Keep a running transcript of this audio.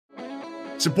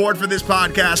Support for this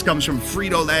podcast comes from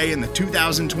Frito-Lay and the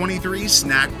 2023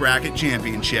 Snack Bracket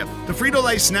Championship. The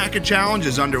Frito-Lay Snack Challenge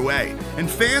is underway, and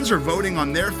fans are voting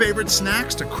on their favorite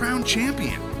snacks to crown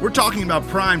champion. We're talking about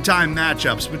prime-time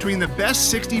matchups between the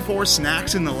best 64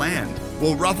 snacks in the land.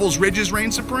 Will Ruffles Ridges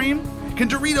reign supreme? Can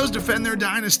Doritos defend their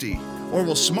dynasty? Or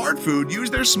will Smart Food use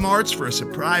their smarts for a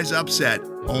surprise upset?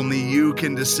 Only you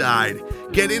can decide.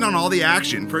 Get in on all the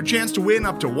action for a chance to win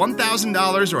up to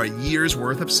 $1,000 or a year's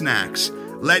worth of snacks.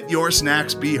 Let your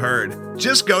snacks be heard.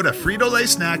 Just go to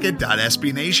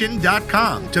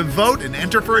fritolaysnacket.sbnation.com to vote and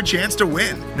enter for a chance to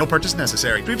win. No purchase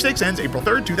necessary. Sweepstakes ends April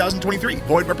 3rd, 2023.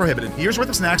 Void where prohibited. Year's worth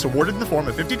of snacks awarded in the form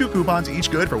of 52 coupons, each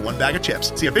good for one bag of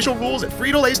chips. See official rules at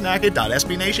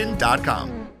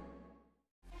fritolaysnacket.sbnation.com.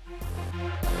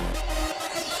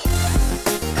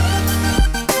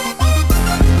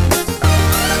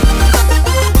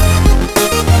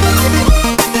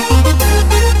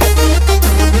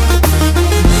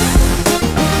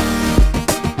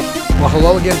 Well,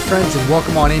 hello again, friends, and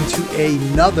welcome on into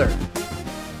another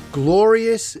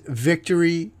glorious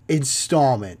victory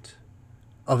installment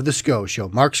of the Scho Show.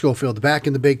 Mark Schofield back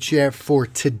in the big chair for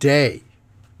today,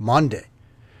 Monday,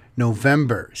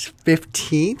 November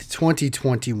 15th,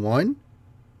 2021.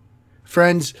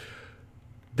 Friends,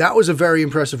 that was a very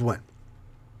impressive win.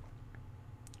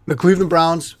 The Cleveland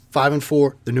Browns,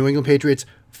 5-4. The New England Patriots,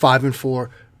 5-4.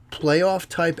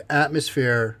 Playoff-type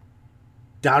atmosphere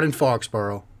down in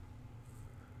Foxborough.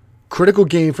 Critical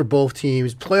game for both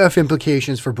teams, playoff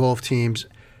implications for both teams.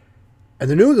 And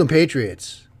the New England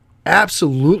Patriots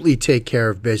absolutely take care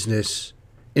of business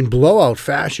in blowout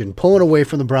fashion, pulling away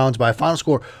from the Browns by a final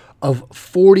score of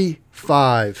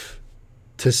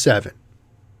 45-7.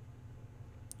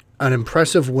 An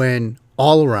impressive win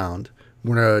all around.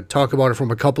 We're going to talk about it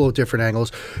from a couple of different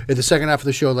angles. In the second half of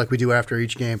the show, like we do after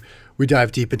each game, we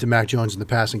dive deep into Mac Jones in the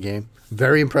passing game.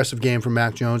 Very impressive game from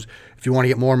Mac Jones. If you want to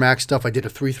get more Mac stuff, I did a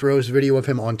 3 throws video of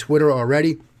him on Twitter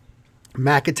already.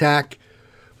 Mac Attack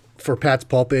for Pat's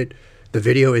Pulpit. The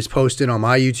video is posted on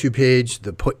my YouTube page.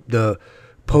 The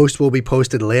post will be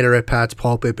posted later at Pat's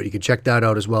Pulpit, but you can check that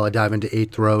out as well. I dive into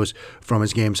 8 throws from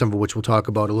his game, some of which we'll talk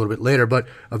about a little bit later. But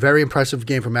a very impressive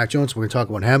game from Mac Jones. We're going to talk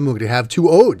about him. We're going to have 2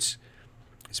 odes.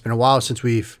 It's been a while since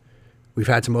we've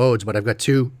had some odes, but I've got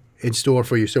 2 in store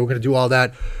for you. So we're going to do all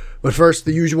that. But first,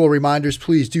 the usual reminders.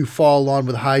 Please do follow along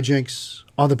with Hijinks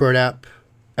on the Bird app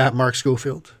at Mark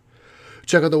Schofield.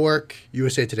 Check out the work.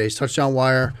 USA Today's Touchdown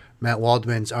Wire, Matt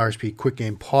Waldman's RSP Quick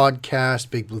Game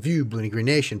Podcast, Big Blue View, Blue Green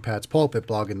Nation, Pat's Pulpit,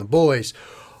 Blogging the Boys.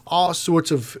 All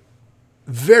sorts of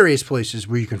various places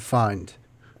where you can find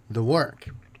the work.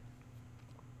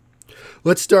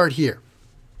 Let's start here.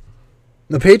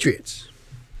 The Patriots.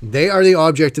 They are the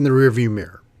object in the rearview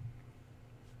mirror.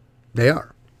 They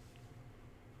are.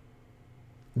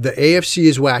 The AFC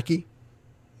is wacky.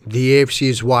 The AFC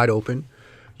is wide open.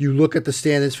 You look at the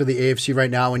standings for the AFC right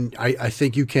now, and I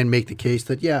think you can make the case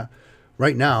that, yeah,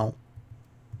 right now,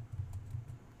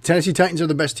 Tennessee Titans are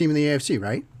the best team in the AFC,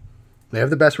 right? They have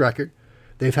the best record.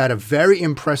 They've had a very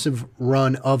impressive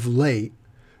run of late.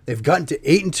 They've gotten to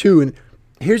 8-2, and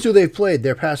here's who they've played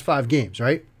their past 5 games,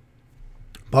 right?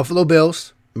 Buffalo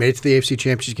Bills made it to the AFC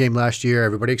Championship game last year.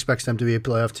 Everybody expects them to be a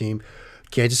playoff team.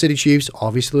 Kansas City Chiefs,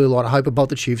 obviously a lot of hype about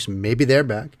the Chiefs. Maybe they're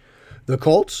back. The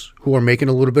Colts, who are making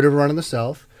a little bit of a run in the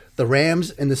South. The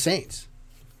Rams and the Saints.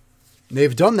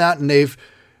 They've done that, and they've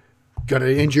got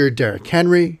an injured Derrick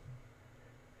Henry.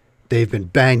 They've been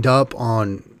banged up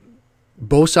on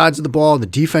both sides of the ball. The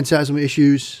defense has some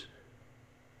issues.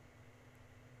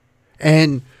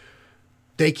 And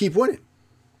they keep winning.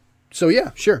 So,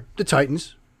 yeah, sure, the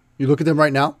Titans. You look at them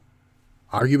right now,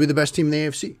 arguably the best team in the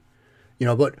AFC.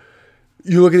 But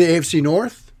you look at the AFC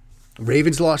North,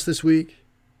 Ravens lost this week.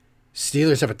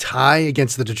 Steelers have a tie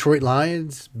against the Detroit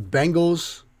Lions.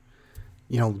 Bengals,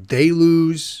 they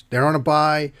lose. They're on a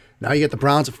bye. Now you get the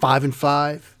Browns at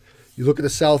 5-5. You look at the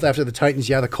South after the Titans,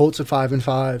 the Colts at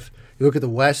 5-5. You look at the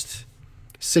West,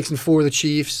 6-4 the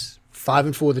Chiefs,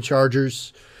 5-4 the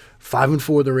Chargers,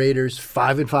 5-4 the Raiders,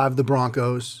 5-5 the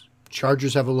Broncos.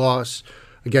 Chargers have a loss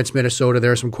against Minnesota.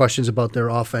 There are some questions about their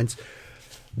offense.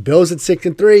 Bills at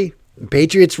 6-3.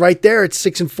 Patriots right there at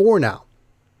 6-4 now.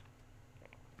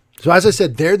 So as I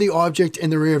said, they're the object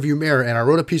in the rearview mirror, and I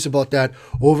wrote a piece about that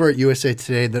over at USA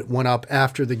Today that went up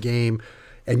after the game.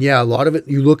 And yeah, a lot of it,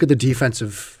 you look at the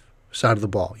defensive side of the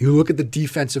ball. You look at the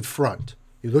defensive front.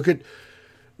 You look at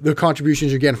the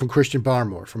contributions you're getting from Christian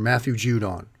Barmore, from Matthew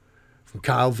Judon, from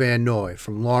Kyle Van Noy,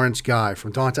 from Lawrence Guy,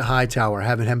 from Donta Hightower,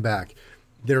 having him back.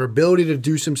 Their ability to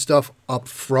do some stuff up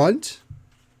front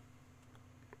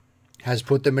has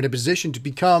put them in a position to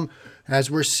become,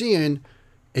 as we're seeing,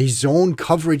 a zone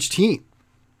coverage team.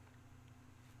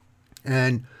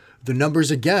 And the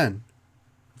numbers, again,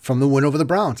 from the win over the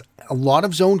Browns, a lot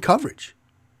of zone coverage.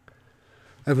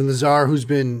 Evan Lazar, who's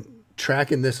been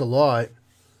tracking this a lot,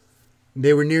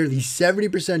 they were nearly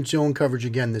 70% zone coverage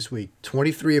again this week.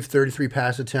 23 of 33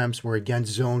 pass attempts were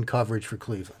against zone coverage for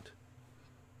Cleveland.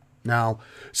 Now,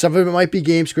 some of it might be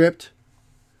game script.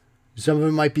 Some of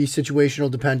it might be situational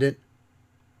dependent.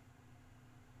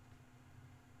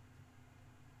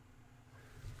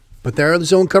 But they're the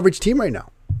zone coverage team right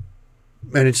now.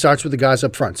 And it starts with the guys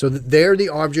up front. So they're the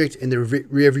object in the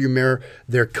rearview mirror.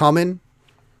 They're coming.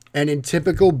 And in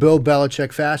typical Bill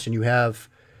Belichick fashion, you have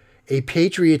a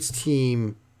Patriots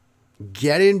team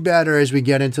getting better as we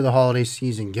get into the holiday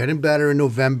season, getting better in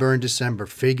November and December,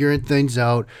 figuring things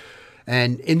out.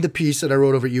 And in the piece that I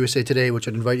wrote over at USA Today, which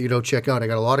I'd invite you to go check out, I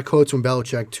got a lot of quotes from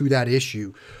Belichick to that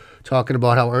issue, talking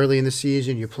about how early in the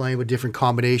season you're playing with different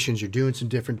combinations, you're doing some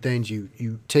different things,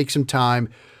 you take some time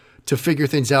to figure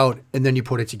things out, and then you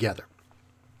put it together.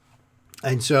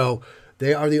 And so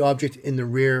they are the object in the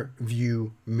rear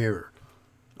view mirror.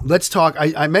 Let's talk.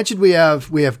 I mentioned we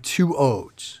have two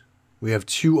odes. We have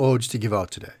two odes to give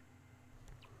out today.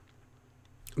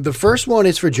 The first one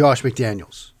is for Josh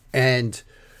McDaniels. And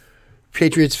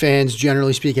Patriots fans,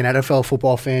 generally speaking, NFL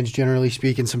football fans, generally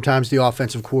speaking, sometimes the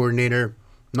offensive coordinator,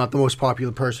 not the most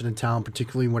popular person in town,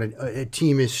 particularly when a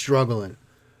team is struggling.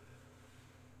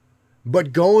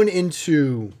 But going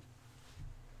into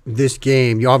this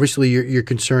game, you're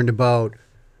concerned about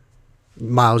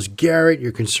Myles Garrett.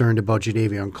 You're concerned about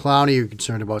Jadeveon Clowney. You're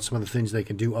concerned about some of the things they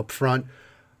can do up front.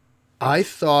 I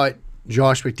thought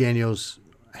Josh McDaniels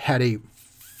had a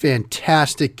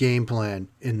fantastic game plan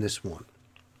in this one.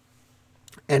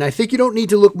 And I think you don't need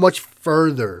to look much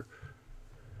further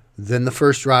than the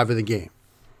first drive of the game.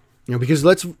 Because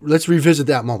let's revisit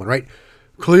that moment, right?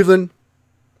 Cleveland,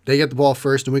 they get the ball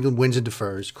first. New England wins and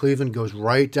defers. Cleveland goes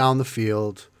right down the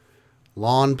field.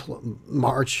 Long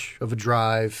march of a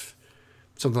drive.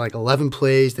 Something like 11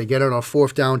 plays. They get it on a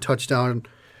fourth down touchdown.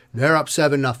 They're up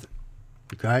 7-0.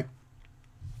 Okay?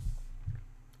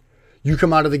 You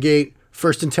come out of the gate,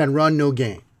 1st and 10 run, no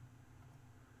gain.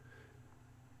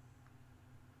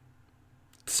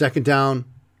 Second down,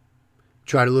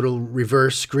 tried a little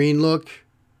reverse screen look.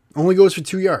 Only goes for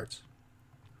 2 yards.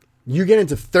 You get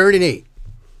into 3rd and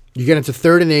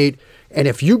 8. And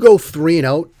if you go 3 and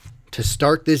out to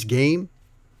start this game,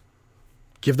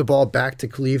 give the ball back to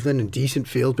Cleveland in decent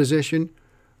field position.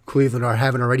 Cleveland are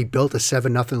having already built a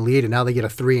 7-0 lead, and now they get a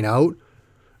 3 and out.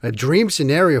 A dream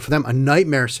scenario for them, a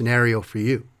nightmare scenario for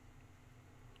you.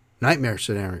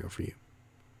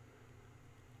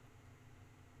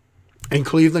 And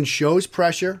Cleveland shows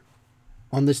pressure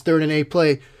on this 3rd and 8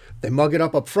 play. They mug it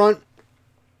up front.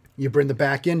 You bring the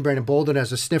back in. Brandon Bolden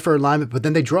has a sniffer alignment, but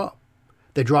then they drop.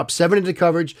 They drop 7 into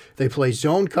coverage. They play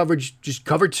zone coverage, just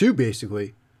cover 2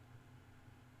 basically.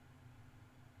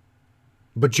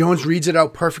 But Jones reads it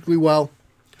out perfectly well.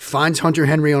 Finds Hunter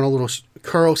Henry on a little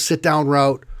curl sit-down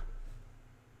route.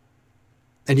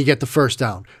 And you get the first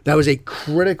down. That was a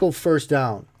critical first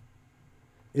down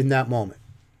in that moment.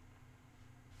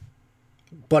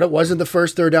 But it wasn't the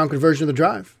first 3rd down conversion of the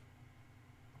drive.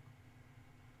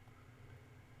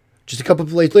 Just a couple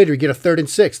of plays later, you get a 3rd and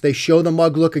 6. They show the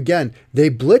mug look again. They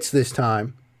blitz this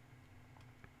time.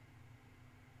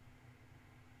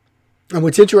 And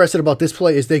what's interesting about this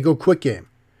play is they go quick game.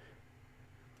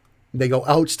 They go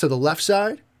outs to the left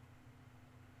side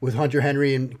with Hunter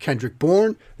Henry and Kendrick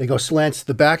Bourne. They go slants to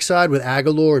the backside with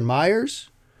Aguilar and Myers.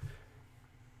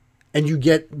 And you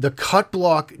get the cut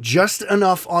block just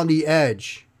enough on the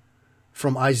edge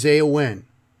from Isaiah Wynn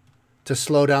to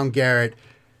slow down Garrett.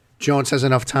 Jones has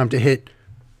enough time to hit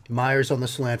Myers on the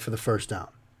slant for the first down.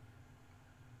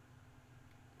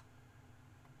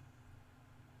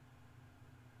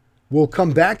 We'll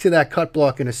come back to that cut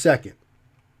block in a second.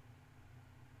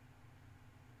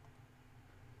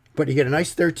 But you get a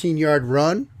nice 13-yard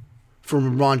run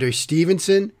from Rondé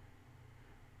Stevenson.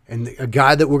 And a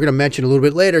guy that we're going to mention a little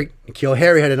bit later, N'Keal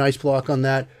Harry, had a nice block on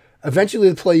that. Eventually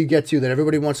the play you get to that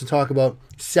everybody wants to talk about,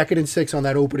 2nd and 6 on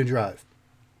that opening drive.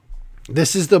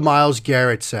 This is the Myles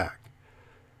Garrett sack.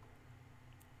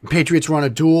 Patriots run a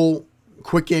dual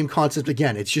quick game concept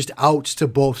again. It's just outs to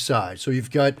both sides. So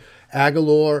you've got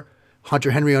Aguilar,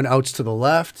 Hunter Henry on outs to the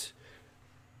left.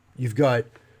 You've got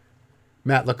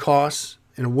Matt Lacoste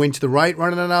and a wing to the right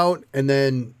running an out, and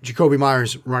then Jacoby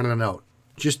Myers running an out.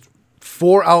 Just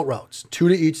 4 out routes, 2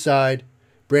 to each side.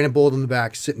 Brandon Bolden in the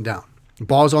back, sitting down.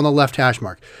 Ball's on the left hash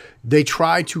mark. They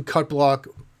try to cut block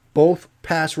both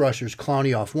pass rushers,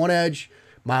 Clowney off one edge,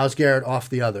 Myles Garrett off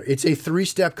the other. It's a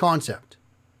 3-step concept.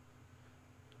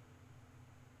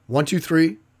 1, 2,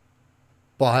 3,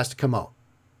 ball has to come out.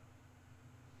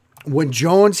 When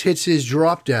Jones hits his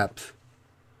drop depth,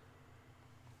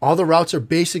 all the routes are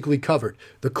basically covered.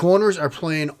 The corners are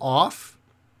playing off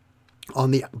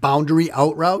on the boundary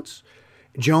out routes.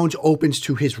 Jones opens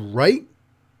to his right.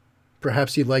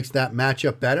 Perhaps he likes that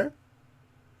matchup better.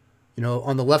 You know,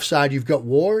 on the left side, you've got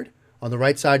Ward. On the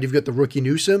right side, you've got the rookie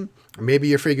Newsome. Or maybe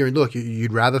you're figuring, look,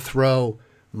 you'd rather throw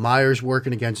Myers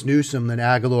working against Newsome than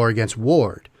Aguilar against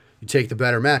Ward. You take the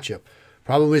better matchup.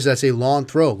 Problem is that's a long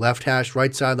throw, left hash,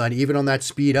 right sideline, even on that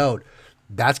speed out.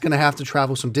 That's going to have to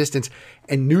travel some distance,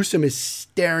 and Newsome is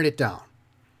staring it down.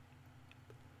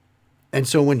 And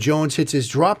so when Jones hits his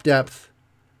drop depth,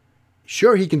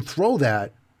 sure, he can throw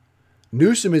that.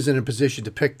 Newsome is in a position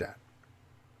to pick that.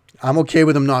 I'm okay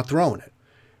with him not throwing it.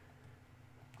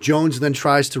 Jones then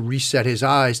tries to reset his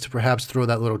eyes to perhaps throw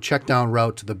that little check down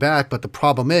route to the back, but the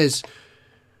problem is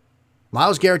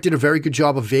Myles Garrett did a very good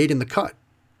job of evading the cut.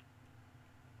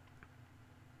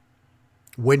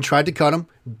 Wynn tried to cut him.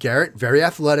 Garrett, very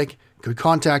athletic, good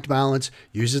contact balance,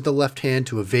 uses the left hand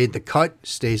to evade the cut,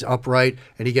 stays upright,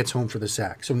 and he gets home for the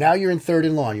sack. So now you're in 3rd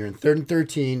and long. You're in 3rd and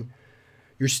 13.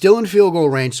 You're still in field goal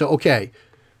range. So, okay,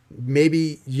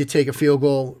 maybe you take a field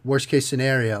goal, worst case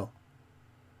scenario.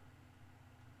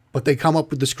 But they come up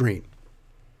with the screen.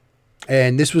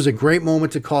 And this was a great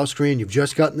moment to call screen. You've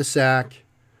just gotten the sack.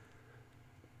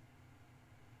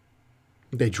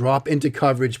 They drop into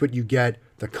coverage, but you get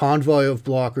the convoy of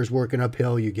blockers working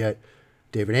uphill. You get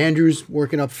David Andrews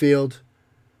working upfield.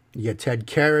 You get Ted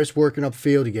Karras working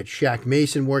upfield. You get Shaq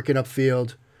Mason working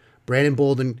upfield. Brandon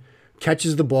Bolden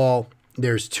catches the ball.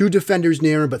 There's 2 defenders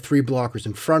near him, but 3 blockers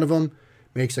in front of him.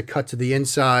 Makes a cut to the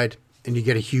inside, and you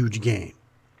get a huge gain.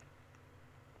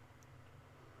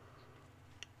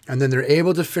 And then they're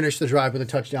able to finish the drive with a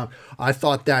touchdown. I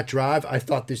thought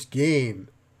this game,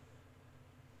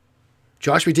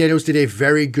 Josh McDaniels did a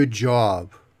very good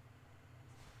job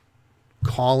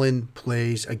calling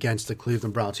plays against the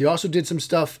Cleveland Browns. He also did some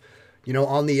stuff,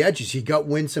 on the edges. He got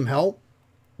Wynn some help.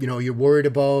 You're worried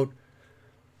about,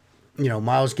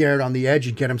 Myles Garrett on the edge.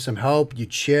 You get him some help. You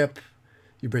chip.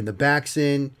 You bring the backs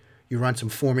in. You run some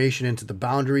formation into the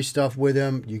boundary stuff with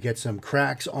him. You get some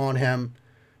cracks on him.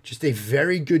 Just a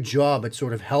very good job at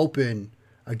sort of helping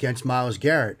against Myles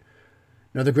Garrett.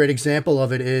 Another great example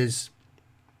of it is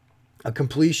a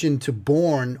completion to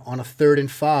Bourne on a 3rd and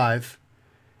 5,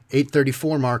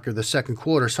 8:34 marker, the second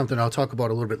quarter, something I'll talk about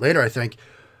a little bit later, I think.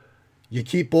 You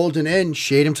keep Bolden in,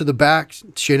 shade him to the back,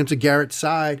 shade him to Garrett's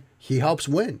side. He helps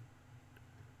win.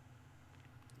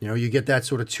 You get that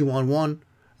sort of 2-on-1,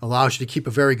 allows you to keep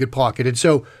a very good pocket. And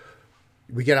so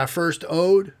we get our first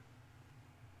ode.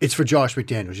 It's for Josh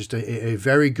McDaniels. Just a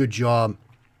very good job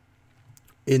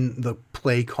in the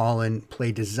play calling,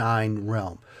 play design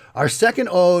realm. Our second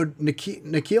ode,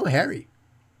 N'Keal Harry.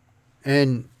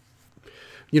 And,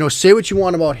 say what you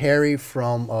want about Harry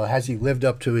from has he lived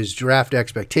up to his draft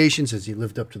expectations? Has he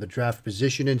lived up to the draft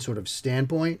positioning sort of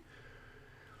standpoint?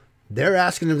 They're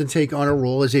asking him to take on a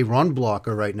role as a run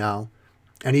blocker right now,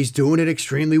 and he's doing it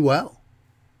extremely well.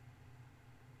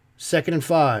 2nd and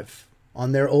 5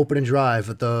 on their opening drive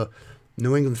at the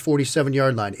New England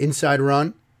 47-yard line. Inside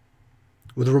run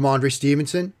with Ramondre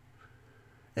Stevenson.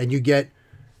 And you get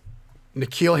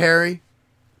N'Keal Harry,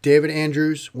 David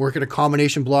Andrews working a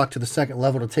combination block to the second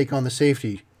level to take on the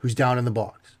safety who's down in the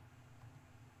box.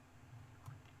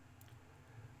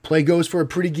 Play goes for a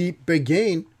pretty big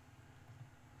gain.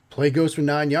 Play goes for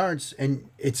 9 yards. And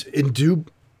it's in due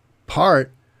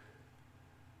part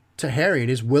to Harry and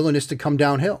his willingness to come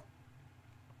downhill.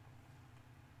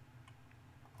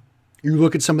 You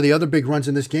look at some of the other big runs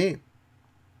in this game.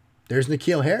 There's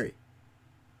N'Keal Harry.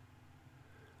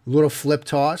 Little flip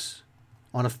toss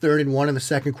on a 3rd and 1 in the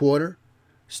second quarter.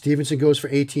 Stevenson goes for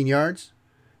 18 yards.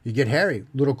 You get Harry.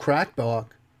 Little crack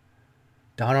block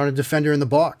down on a defender in the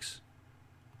box.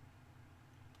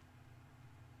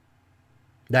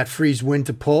 That frees Wynn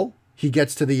to pull. He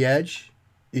gets to the edge.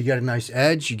 You get a nice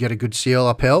edge. You get a good seal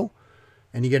uphill.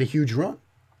 And you get a huge run.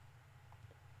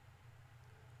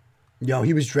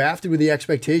 He was drafted with the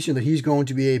expectation that he's going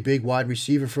to be a big wide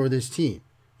receiver for this team.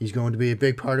 He's going to be a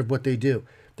big part of what they do.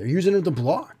 They're using him to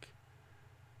block.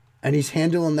 And he's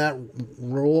handling that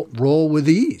role with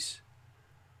ease.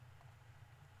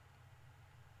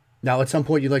 Now, at some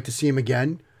point, you'd like to see him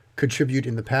again contribute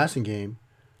in the passing game.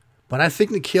 But I think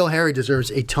N'Keal Harry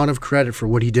deserves a ton of credit for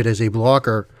what he did as a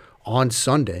blocker on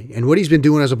Sunday and what he's been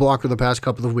doing as a blocker the past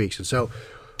couple of weeks. And so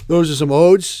those are some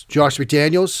odes. Josh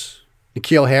McDaniels,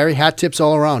 N'Keal Harry, hat tips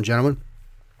all around, gentlemen.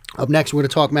 Up next, we're going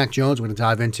to talk Mac Jones. We're going to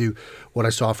dive into what I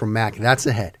saw from Mac. That's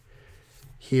ahead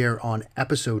here on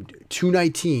episode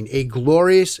 219, a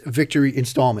glorious victory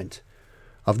installment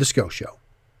of the Scho Show.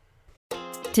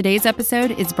 Today's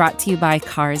episode is brought to you by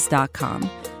Cars.com.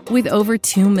 With over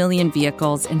 2 million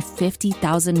vehicles and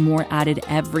 50,000 more added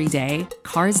every day,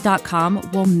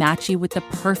 Cars.com will match you with the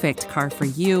perfect car for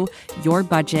you, your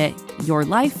budget, your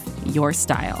life, your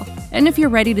style. And if you're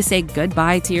ready to say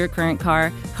goodbye to your current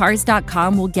car,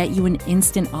 Cars.com will get you an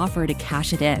instant offer to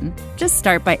cash it in. Just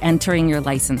start by entering your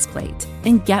license plate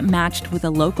and get matched with a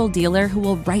local dealer who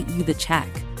will write you the check.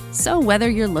 So whether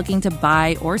you're looking to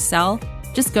buy or sell,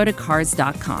 just go to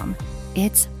Cars.com.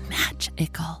 It's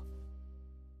magical.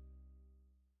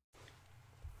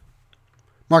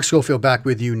 Mark Schofield back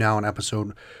with you now on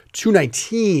episode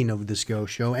 219 of the Scho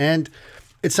Show, and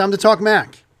it's time to talk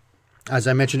Mac. As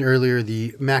I mentioned earlier,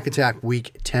 the Mac Attack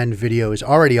Week 10 video is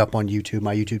already up on YouTube,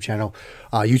 my YouTube channel,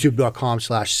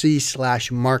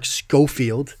 youtube.com/c/Mark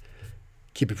Schofield.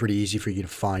 Keep it pretty easy for you to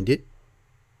find it.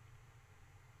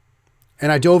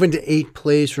 And I dove into 8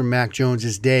 plays from Mac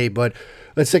Jones's day, but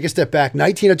let's take a step back.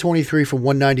 19 of 23 for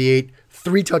 198,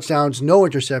 3 touchdowns, no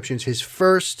interceptions. His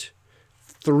first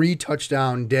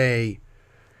 3-touchdown day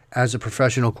as a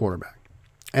professional quarterback.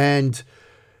 And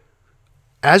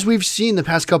as we've seen the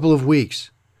past couple of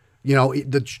weeks,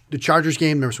 the Chargers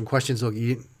game, there were some questions. Look,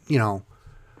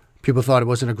 people thought it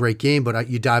wasn't a great game,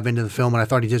 but you dive into the film, and I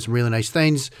thought he did some really nice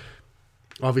things.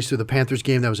 Obviously, the Panthers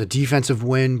game, that was a defensive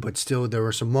win, but still there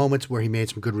were some moments where he made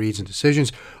some good reads and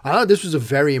decisions. I thought this was a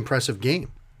very impressive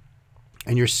game.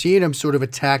 And you're seeing him sort of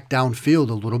attack downfield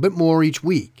a little bit more each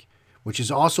week, which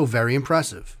is also very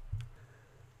impressive.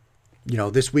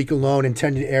 This week alone,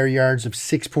 intended air yards of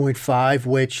 6.5,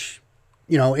 which,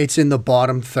 it's in the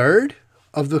bottom third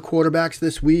of the quarterbacks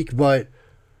this week, but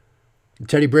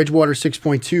Teddy Bridgewater,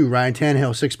 6.2, Ryan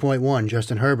Tannehill, 6.1,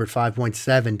 Justin Herbert,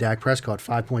 5.7, Dak Prescott,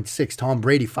 5.6, Tom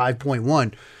Brady,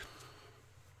 5.1.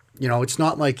 It's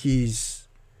not like he's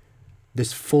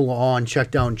this full-on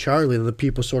check-down Charlie that the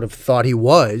people sort of thought he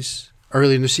was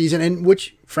early in the season, and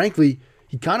which, frankly,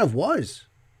 he kind of was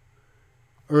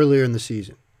earlier in the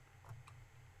season.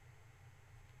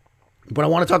 But I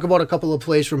want to talk about a couple of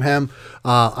plays from him.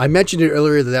 I mentioned it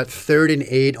earlier, that 3rd and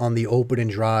 8 on the opening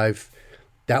drive,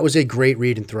 that was a great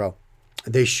read and throw.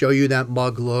 They show you that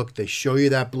mug look. They show you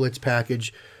that blitz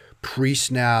package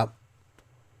pre-snap.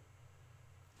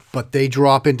 But they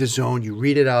drop into zone. You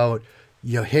read it out.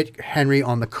 You hit Henry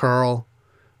on the curl.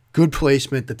 Good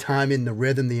placement, the timing, the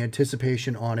rhythm, the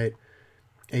anticipation on it.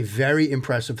 A very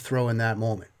impressive throw in that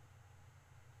moment.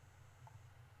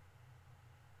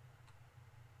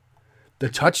 The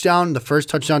touchdown, the first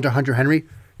touchdown to Hunter Henry,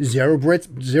 zero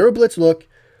blitz look.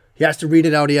 He has to read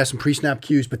it out. He has some pre-snap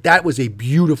cues, but that was a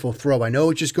beautiful throw. I know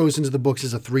it just goes into the books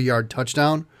as a 3-yard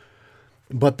touchdown,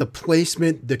 but the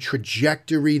placement, the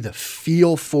trajectory, the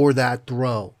feel for that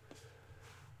throw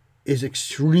is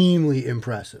extremely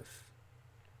impressive.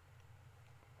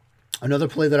 Another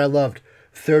play that I loved,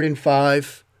 3rd and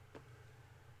 5,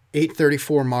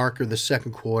 8:34 marker, the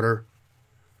second quarter.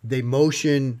 They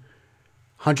motion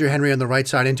Hunter Henry on the right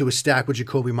side into a stack with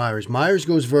Jacoby Myers. Myers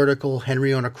goes vertical,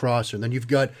 Henry on a crosser. And then you've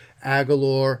got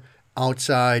Aguilar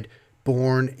outside,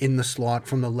 Bourne in the slot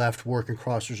from the left, working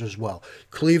crossers as well.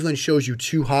 Cleveland shows you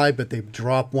too high, but they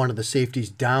drop one of the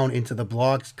safeties down into the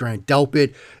blocks. Grant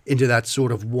Delpit into that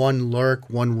sort of one lurk,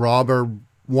 one robber,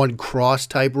 one cross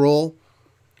type role.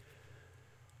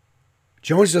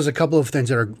 Jones does a couple of things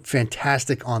that are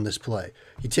fantastic on this play.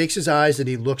 He takes his eyes and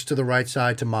he looks to the right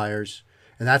side to Myers,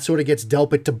 and that sort of gets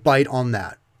Delpit to bite on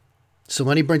that. So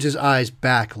then he brings his eyes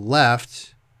back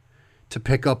left to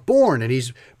pick up Bourne, and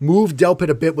he's moved Delpit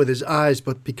a bit with his eyes,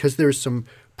 but because there's some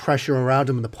pressure around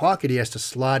him in the pocket, he has to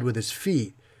slide with his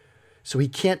feet. So he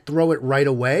can't throw it right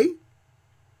away.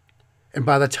 And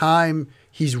by the time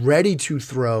he's ready to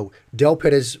throw,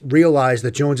 Delpit has realized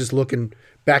that Jones is looking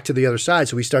back to the other side,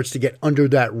 so he starts to get under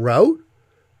that route.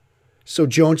 So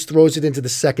Jones throws it into the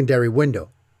secondary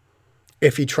window.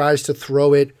 If he tries to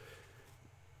throw it,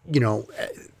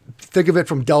 think of it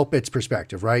from Delpit's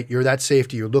perspective, right? You're that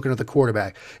safety. You're looking at the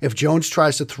quarterback. If Jones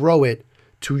tries to throw it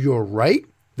to your right,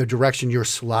 the direction you're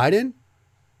sliding,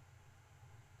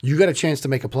 you got a chance to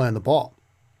make a play on the ball.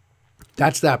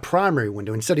 That's that primary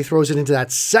window. Instead, he throws it into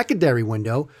that secondary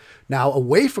window, now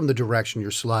away from the direction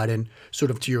you're sliding, sort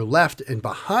of to your left and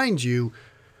behind you,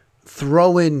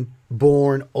 throwing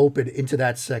Bourne open into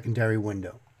that secondary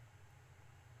window.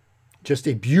 Just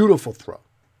a beautiful throw.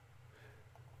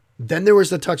 Then there was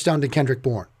the touchdown to Kendrick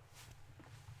Bourne.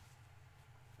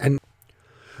 And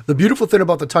the beautiful thing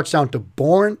about the touchdown to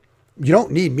Bourne, you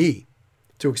don't need me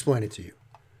to explain it to you.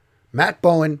 Matt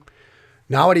Bowen,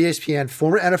 now at ESPN,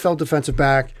 former NFL defensive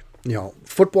back,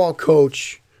 football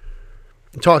coach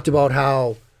talked about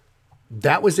how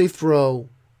that was a throw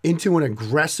into an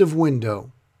aggressive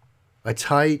window, a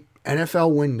tight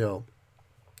NFL window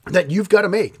that you've got to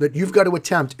make, that you've got to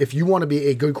attempt if you want to be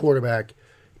a good quarterback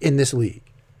in this league.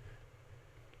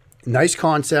 Nice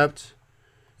concept.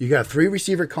 You got a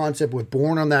 3-receiver concept with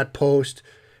Bourne on that post.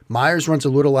 Myers runs a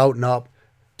little out and up.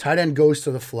 Tight end goes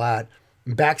to the flat.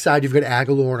 Backside, you've got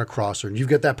Aguilar and a crosser. And you've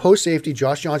got that post safety,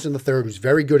 Josh Johnson III, who's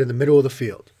very good in the middle of the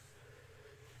field.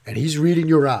 And he's reading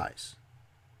your eyes.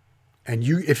 And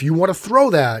if you want to throw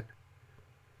that,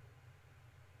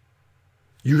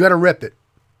 you got to rip it.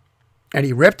 And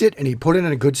he ripped it, and he put it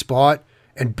in a good spot,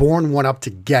 and Bourne went up to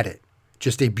get it.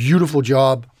 Just a beautiful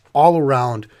job all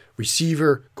around,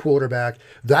 receiver, quarterback.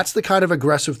 That's the kind of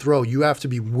aggressive throw you have to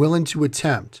be willing to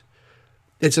attempt.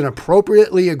 It's an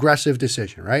appropriately aggressive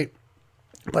decision, right?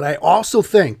 But I also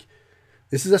think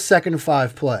this is a 2nd and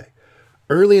 5 play.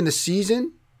 Early in the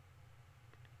season,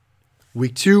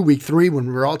 week 2, week 3,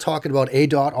 when we're all talking about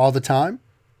A-Dot all the time,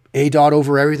 A-Dot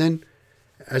over everything,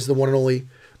 as the one and only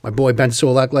my boy Ben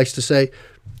Solak likes to say,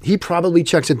 he probably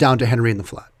checks it down to Henry in the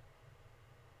flat.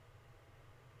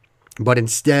 But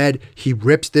instead, he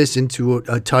rips this into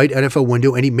a tight NFL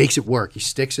window and he makes it work. He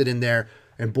sticks it in there,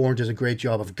 and Bourne does a great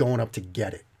job of going up to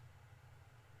get it.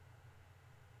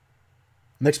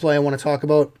 Next play I want to talk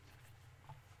about,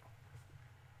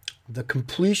 the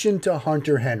completion to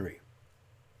Hunter Henry.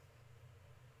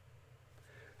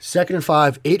 2nd and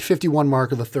 5, 8:51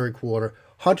 mark of the third quarter.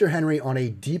 Hunter Henry on a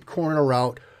deep corner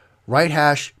route, right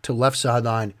hash to left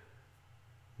sideline.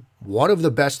 One of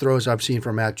the best throws I've seen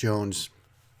from Mac Jones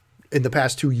in the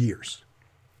past 2 years.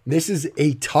 This is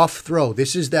a tough throw.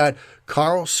 This is that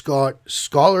Carl Scott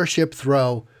scholarship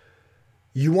throw.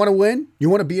 You want to win? You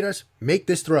want to beat us? Make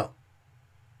this throw.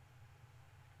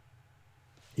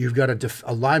 You've got a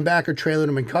linebacker trailing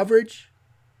him in coverage.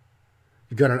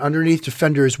 You've got an underneath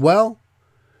defender as well.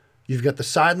 You've got the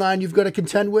sideline you've got to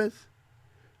contend with.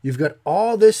 You've got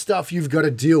all this stuff you've got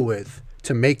to deal with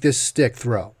to make this stick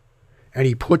throw. And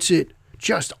he puts it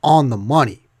just on the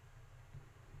money.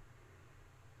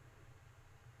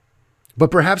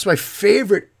 But perhaps my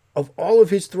favorite of all of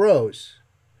his throws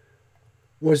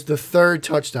was the third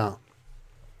touchdown.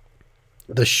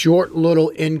 The short little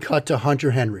in cut to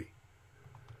Hunter Henry.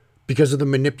 Because of the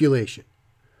manipulation.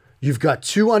 You've got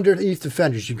 2 underneath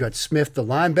defenders. You've got Smith, the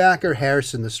linebacker,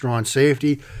 Harrison, the strong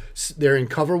safety. They're in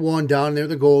cover 1 down near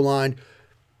the goal line.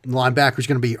 The linebacker's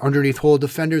going to be underneath hold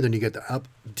defender. Then you get the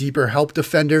deeper help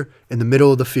defender in the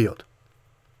middle of the field.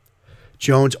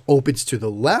 Jones opens to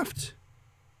the left.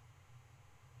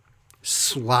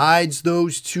 Slides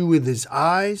those 2 with his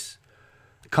eyes.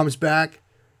 Comes back.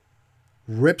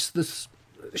 Rips the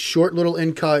short little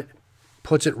in cut.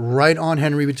 Puts it right on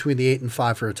Henry between the 8 and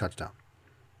 5 for a touchdown.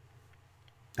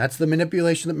 That's the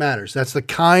manipulation that matters. That's the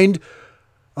kind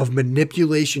of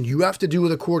manipulation you have to do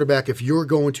with a quarterback if you're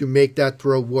going to make that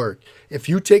throw work. If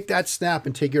you take that snap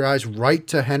and take your eyes right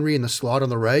to Henry in the slot on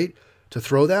the right to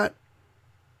throw that,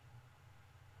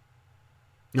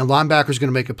 the linebacker's going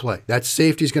to make a play. That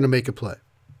safety's going to make a play.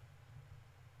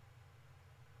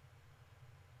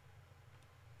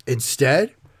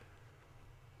 Instead,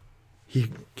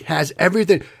 he has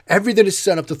everything. Everything is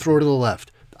set up to throw to the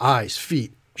left. Eyes,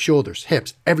 feet, shoulders,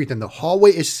 hips, everything. The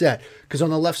hallway is set because on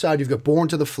the left side, you've got Bourne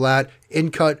to the flat,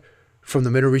 in cut from the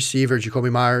middle receiver, Jacoby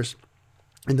Myers,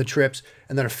 in the trips,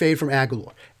 and then a fade from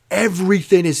Aguilar.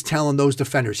 Everything is telling those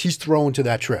defenders he's throwing to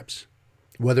that trips.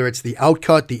 Whether it's the out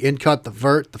cut, the in cut, the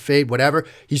vert, the fade, whatever,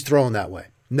 he's throwing that way.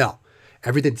 No.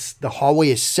 Everything, the hallway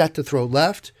is set to throw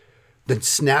left, then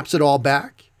snaps it all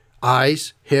back.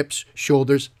 Eyes, hips,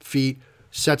 shoulders, feet,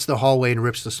 sets the hallway and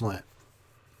rips the slant.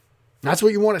 That's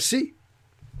what you want to see.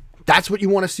 That's what you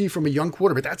want to see from a young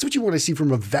quarterback. That's what you want to see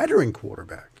from a veteran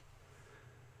quarterback.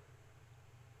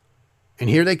 And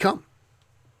here they come.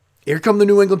 Here come the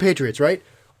New England Patriots, right?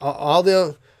 All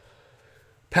the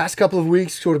past couple of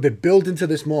weeks sort of been built into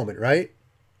this moment, right?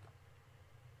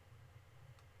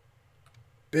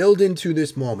 Build into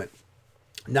this moment.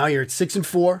 Now you're at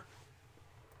 6-4.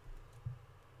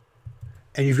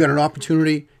 And you've got an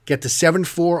opportunity to get to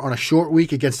 7-4 on a short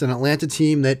week against an Atlanta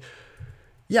team that,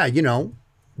 yeah, you know,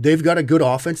 they've got a good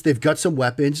offense. They've got some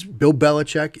weapons. Bill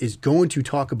Belichick is going to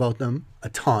talk about them a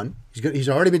ton. He's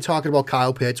already been talking about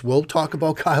Kyle Pitts. We'll talk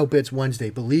about Kyle Pitts Wednesday,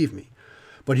 believe me.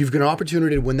 But you've got an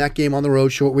opportunity to win that game on the road,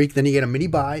 short week. Then you get a mini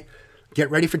bye.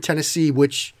 Get ready for Tennessee,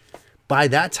 which by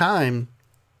that time,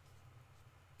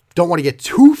 don't want to get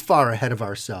too far ahead of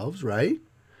ourselves, right?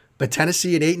 But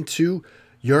Tennessee at 8-2.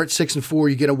 You're at 6-4.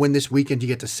 You get a win this weekend. You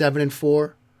get to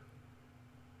 7-4.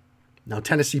 Now,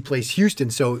 Tennessee plays Houston,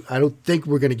 so I don't think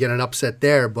we're going to get an upset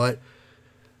there, but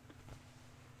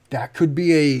that could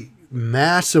be a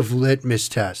massive litmus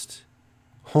test.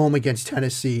 Home against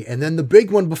Tennessee, and then the big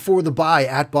one before the bye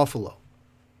at Buffalo.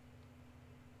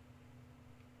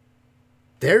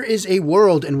 There is a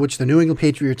world in which the New England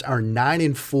Patriots are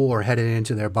 9-4 headed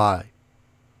into their bye.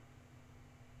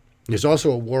 There's also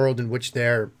a world in which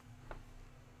they're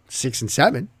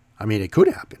 6-7. I mean, it could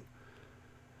happen.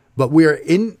 But we're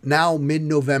in now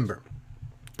mid-November,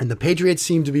 and the Patriots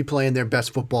seem to be playing their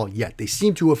best football yet. They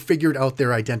seem to have figured out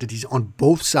their identities on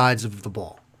both sides of the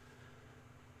ball.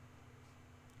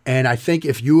 And I think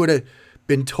if you would have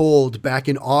been told back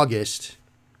in August,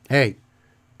 hey,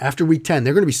 after week 10,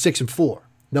 they're going to be 6-4.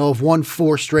 They'll have won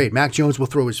 4 straight. Mac Jones will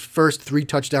throw his first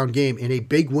 3-touchdown game in a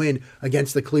big win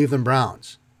against the Cleveland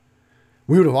Browns.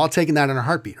 We would have all taken that in a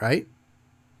heartbeat, right?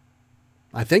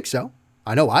 I think so.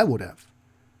 I know I would have.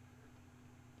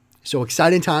 So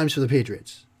exciting times for the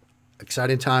Patriots.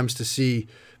 Exciting times to see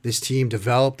this team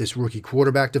develop, this rookie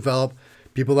quarterback develop.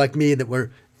 People like me that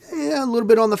were a little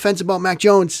bit on the fence about Mac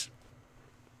Jones.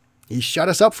 He shut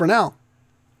us up for now.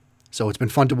 So it's been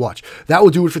fun to watch. That will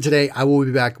do it for today. I will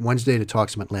be back Wednesday to talk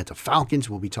some Atlanta Falcons.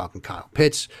 We'll be talking Kyle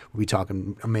Pitts. We'll be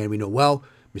talking a man we know well,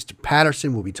 Mr.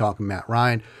 Patterson. We'll be talking Matt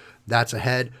Ryan. That's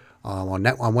ahead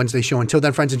on Wednesday's show. Until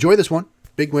then, friends, enjoy this one.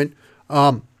 Big win.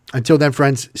 Until then,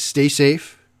 friends, stay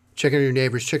safe. Check in on your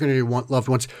neighbors. Check in on your loved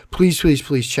ones. Please, please,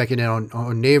 please check in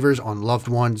on neighbors, on loved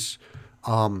ones.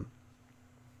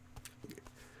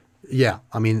 Yeah,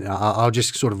 I mean, I'll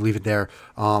just sort of leave it there.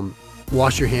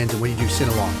 Wash your hands, and when you do, sin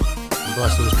along. And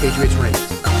bless those Patriots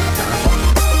reigns.